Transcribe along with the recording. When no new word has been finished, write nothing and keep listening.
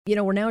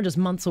We're now just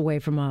months away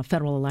from a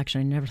federal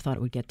election. I never thought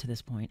it would get to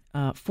this point.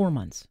 4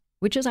 months,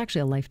 which is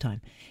actually a lifetime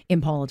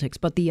in politics.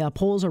 But the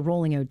polls are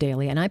rolling out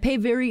daily, and I pay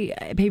very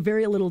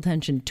little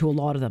attention to a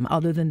lot of them,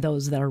 other than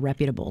those that are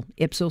reputable.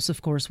 Ipsos,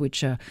 of course,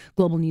 which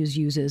Global News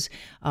uses,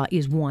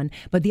 is one.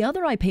 But the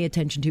other I pay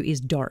attention to is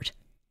DART.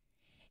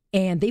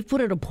 And they've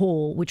put out a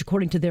poll, which,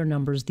 according to their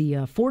numbers,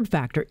 the Ford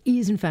factor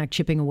is, in fact,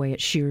 chipping away at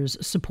Scheer's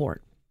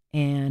support.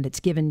 And it's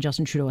given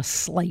Justin Trudeau a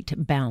slight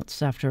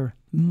bounce after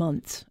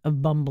months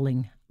of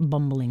bumbling,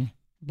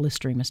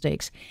 blistering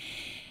mistakes.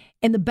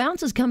 And the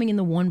bounce is coming in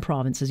the one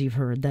province, as you've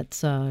heard,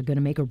 that's going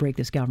to make or break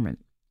this government.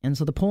 And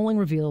so the polling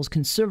reveals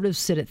Conservatives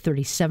sit at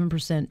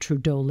 37%,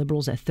 Trudeau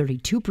Liberals at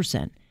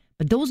 32%.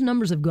 But those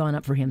numbers have gone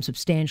up for him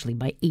substantially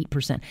by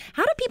 8%.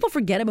 How do people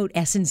forget about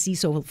SNC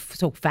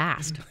so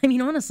fast? I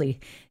mean, honestly,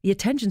 the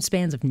attention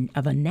spans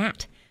of a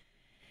gnat.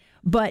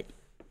 But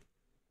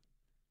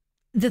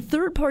the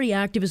third-party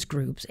activist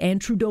groups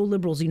and Trudeau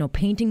Liberals,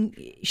 painting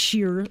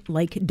Scheer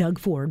like Doug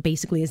Ford,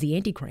 basically as the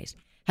Antichrist,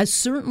 has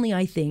certainly,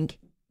 I think,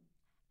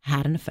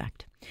 had an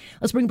effect.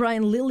 Let's bring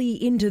Brian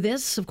Lilley into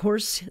this. Of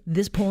course,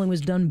 this polling was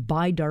done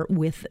by DART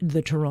with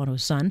the Toronto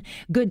Sun.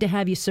 Good to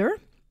have you, sir.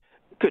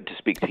 Good to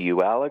speak to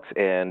you, Alex.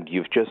 And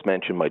you've just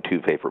mentioned my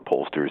two favorite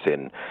pollsters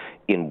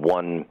in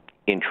one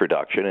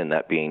introduction, and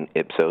that being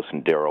Ipsos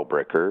and Darrell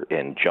Bricker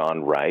and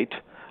John Wright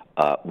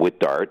with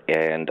DART.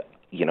 And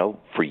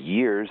for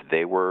years,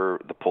 they were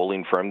the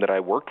polling firm that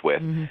I worked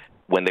with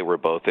when they were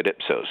both at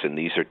Ipsos. And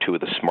these are two of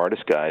the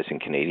smartest guys in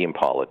Canadian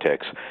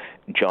politics.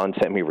 John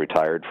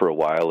semi-retired for a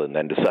while and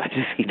then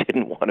decided he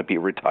didn't want to be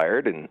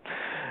retired. And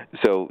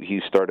so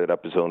he started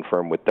up his own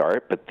firm with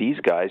DART. But these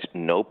guys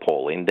know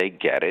polling. They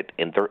get it,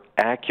 and they're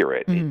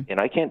accurate. And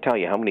I can't tell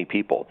you how many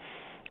people,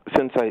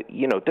 since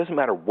it doesn't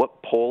matter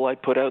what poll I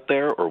put out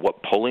there or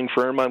what polling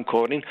firm I'm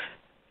quoting,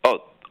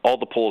 all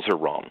the polls are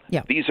wrong.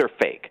 Yeah. These are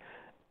fake.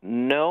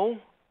 No,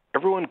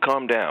 everyone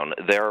calm down.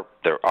 There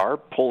are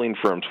polling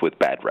firms with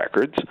bad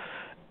records,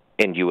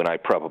 and you and I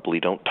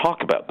probably don't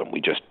talk about them.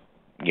 We just,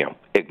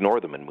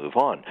 ignore them and move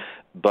on.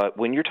 But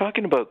when you're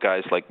talking about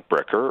guys like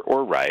Bricker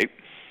or Wright,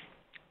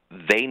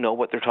 they know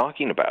what they're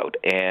talking about.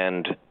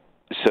 And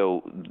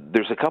so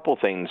there's a couple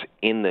things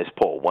in this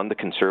poll. One, the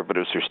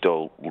Conservatives are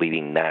still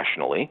leading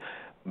nationally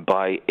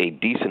by a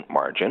decent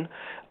margin.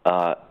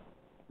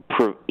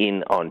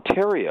 In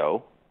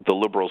Ontario, the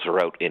Liberals are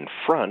out in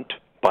front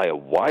by a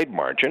wide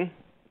margin,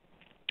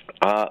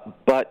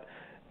 but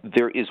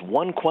there is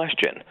one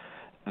question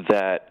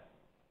that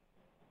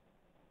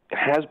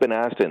has been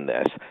asked in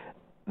this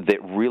that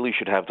really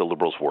should have the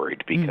Liberals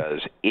worried, because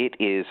it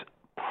is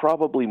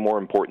probably more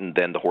important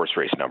than the horse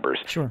race numbers.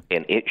 Sure.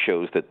 And it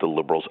shows that the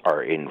Liberals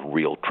are in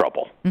real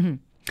trouble.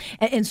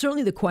 And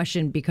certainly the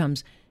question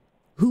becomes,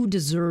 who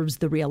deserves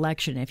the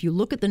re-election? If you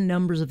look at the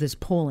numbers of this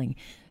polling,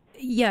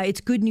 yeah, it's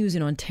good news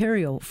in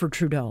Ontario for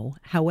Trudeau.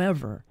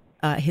 However,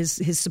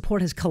 his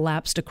support has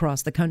collapsed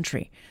across the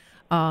country.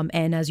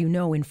 And as you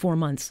know, in 4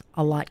 months,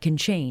 a lot can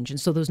change. And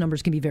so those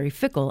numbers can be very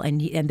fickle,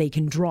 and they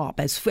can drop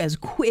as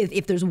quick.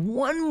 If there's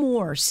one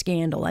more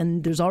scandal,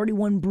 and there's already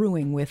one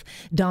brewing with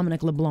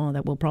Dominic LeBlanc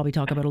that we'll probably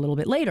talk about a little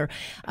bit later,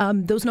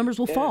 those numbers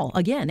will fall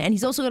again. And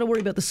he's also got to worry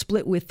about the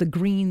split with the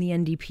Green, the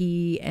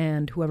NDP,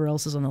 and whoever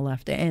else is on the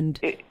left.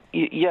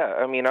 Yeah,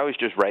 I mean, I was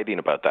just writing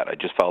about that. I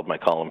just filed my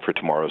column for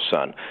Tomorrow's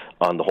Sun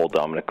on the whole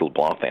Dominic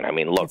LeBlanc thing. I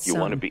mean, look, you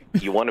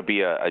want to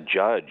be a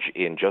judge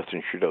in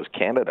Justin Trudeau's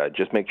Canada.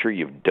 Just make sure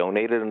you've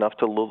donated enough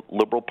to the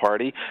Liberal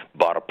Party,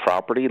 bought a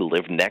property,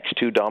 live next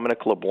to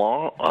Dominic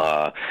LeBlanc,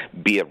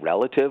 be a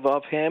relative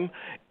of him.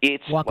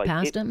 Walk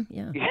past him,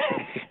 yeah.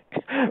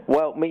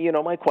 Well,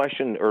 my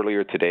question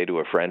earlier today to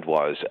a friend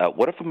was,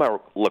 what if I'm a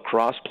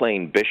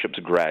lacrosse-playing Bishop's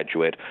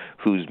graduate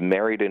who's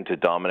married into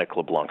Dominic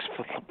LeBlanc's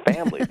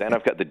family? Then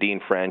I've got the Dean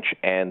French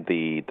and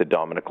the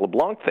Dominic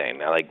LeBlanc thing.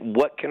 Now,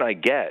 what can I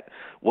get?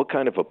 What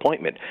kind of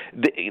appointment?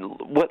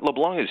 What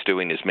LeBlanc is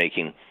doing is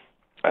making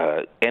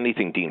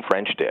anything Dean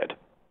French did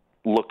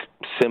look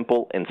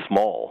simple and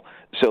small.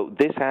 So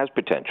this has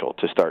potential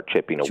to start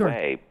chipping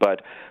away.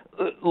 But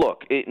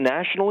look,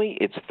 nationally,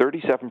 it's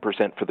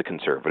 37% for the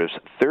Conservatives,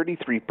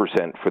 33%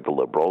 for the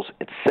Liberals,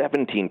 it's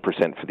 17%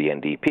 for the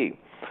NDP.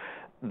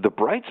 The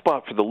bright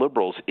spot for the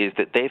Liberals is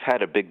that they've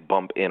had a big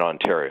bump in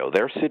Ontario.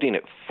 They're sitting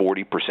at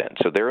 40%,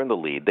 so they're in the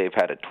lead. They've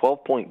had a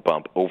 12-point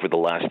bump over the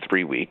last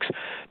 3 weeks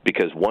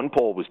because one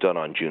poll was done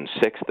on June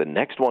 6th. The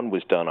next one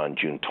was done on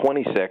June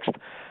 26th.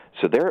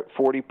 So they're at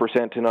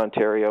 40% in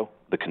Ontario.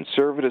 The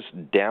Conservatives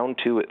down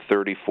 2 at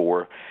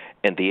 34%,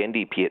 and the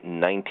NDP at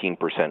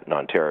 19% in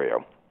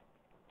Ontario.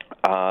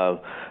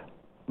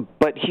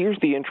 But here's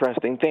the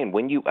interesting thing.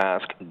 When you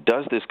ask,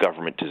 does this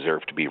government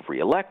deserve to be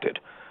reelected,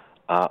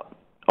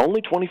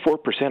 only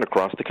 24%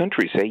 across the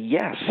country say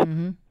yes.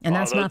 And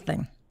that's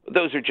nothing.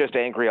 Those are just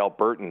angry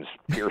Albertans,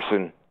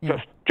 Pearson.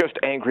 Just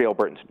angry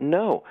Albertans.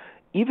 No,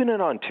 even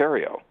in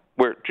Ontario,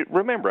 where,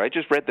 remember, I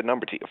just read the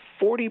number to you,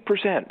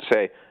 40%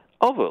 say,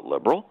 I'll vote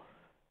Liberal.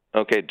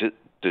 Okay, do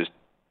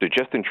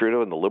Justin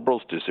Trudeau and the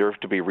Liberals deserve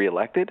to be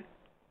reelected?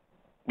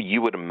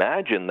 You would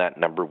imagine that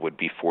number would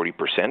be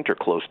 40% or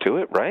close to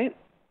it, right?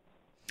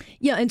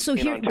 Yeah, and so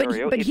here,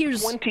 but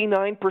here's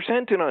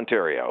 29% in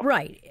Ontario.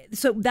 Right.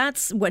 So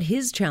that's what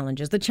his challenge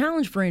is. The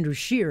challenge for Andrew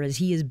Scheer is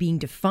he is being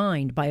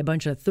defined by a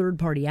bunch of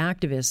third-party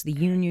activists, the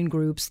union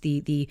groups,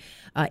 the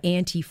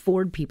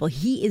anti-Ford people.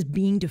 He is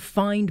being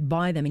defined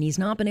by them, and he's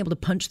not been able to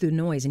punch through the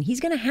noise. And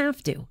he's going to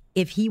have to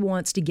if he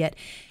wants to get,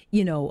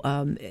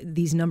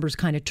 these numbers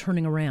kind of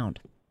turning around.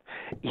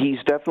 He's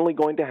definitely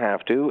going to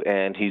have to,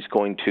 and he's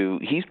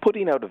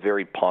putting out a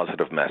very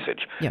positive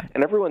message. Yeah.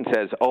 And everyone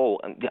says, oh,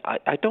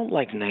 I don't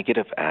like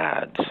negative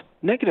ads.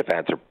 Negative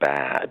ads are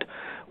bad.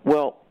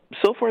 Well,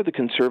 so far the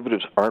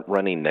Conservatives aren't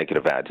running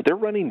negative ads. They're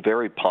running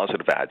very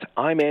positive ads.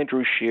 I'm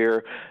Andrew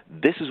Scheer.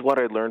 This is what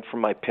I learned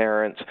from my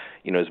parents.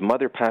 His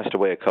mother passed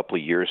away a couple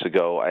of years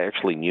ago. I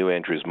actually knew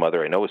Andrew's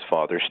mother. I know his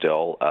father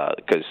still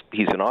because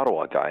he's an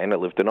Ottawa guy, and I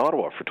lived in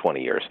Ottawa for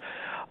 20 years.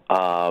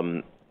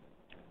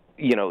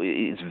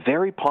 It's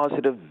very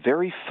positive,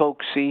 very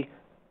folksy.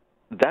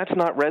 That's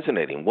not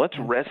resonating. What's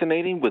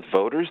resonating with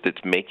voters that's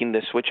making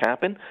this switch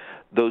happen?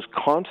 Those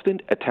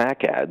constant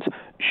attack ads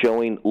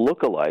showing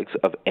lookalikes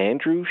of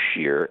Andrew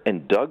Scheer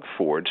and Doug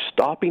Ford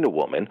stopping a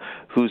woman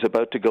who's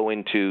about to go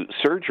into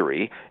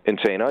surgery and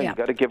saying, you've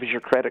got to give us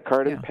your credit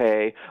card and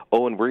pay.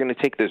 Oh, and we're going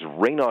to take this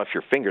ring off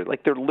your finger.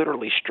 Like they're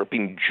literally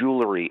stripping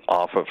jewelry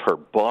off of her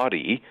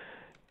body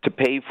to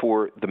pay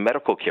for the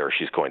medical care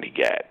she's going to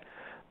get.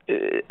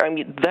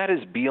 That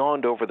is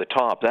beyond over the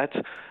top.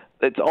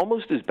 It's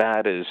almost as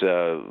bad as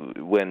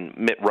when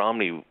Mitt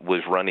Romney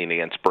was running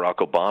against Barack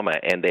Obama,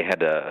 and they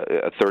had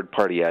a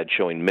third-party ad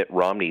showing Mitt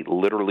Romney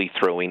literally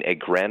throwing a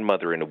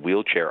grandmother in a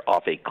wheelchair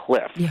off a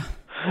cliff. Yeah,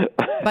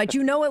 but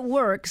it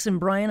works, and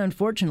Brian,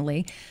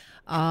 unfortunately,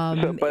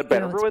 but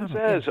everyone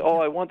says,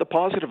 I want the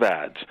positive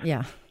ads.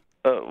 Yeah.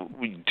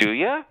 Do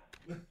you?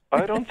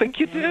 I don't think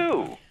you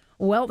do.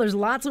 Well, there's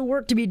lots of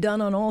work to be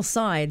done on all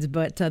sides,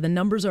 but the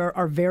numbers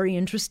are very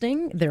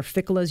interesting. They're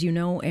fickle, as you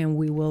know, and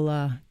we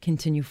will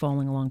continue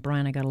following along.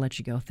 Brian, I got to let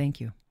you go. Thank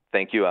you.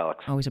 Thank you,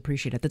 Alex. Always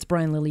appreciate it. That's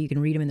Brian Lilley. You can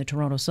read him in the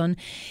Toronto Sun.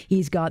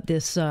 He's got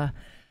this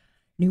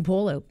new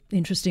poll out.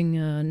 Interesting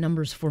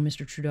numbers for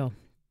Mr. Trudeau,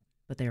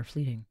 but they are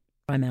fleeting.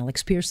 I'm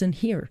Alex Pearson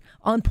here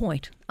on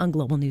Point on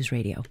Global News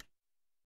Radio.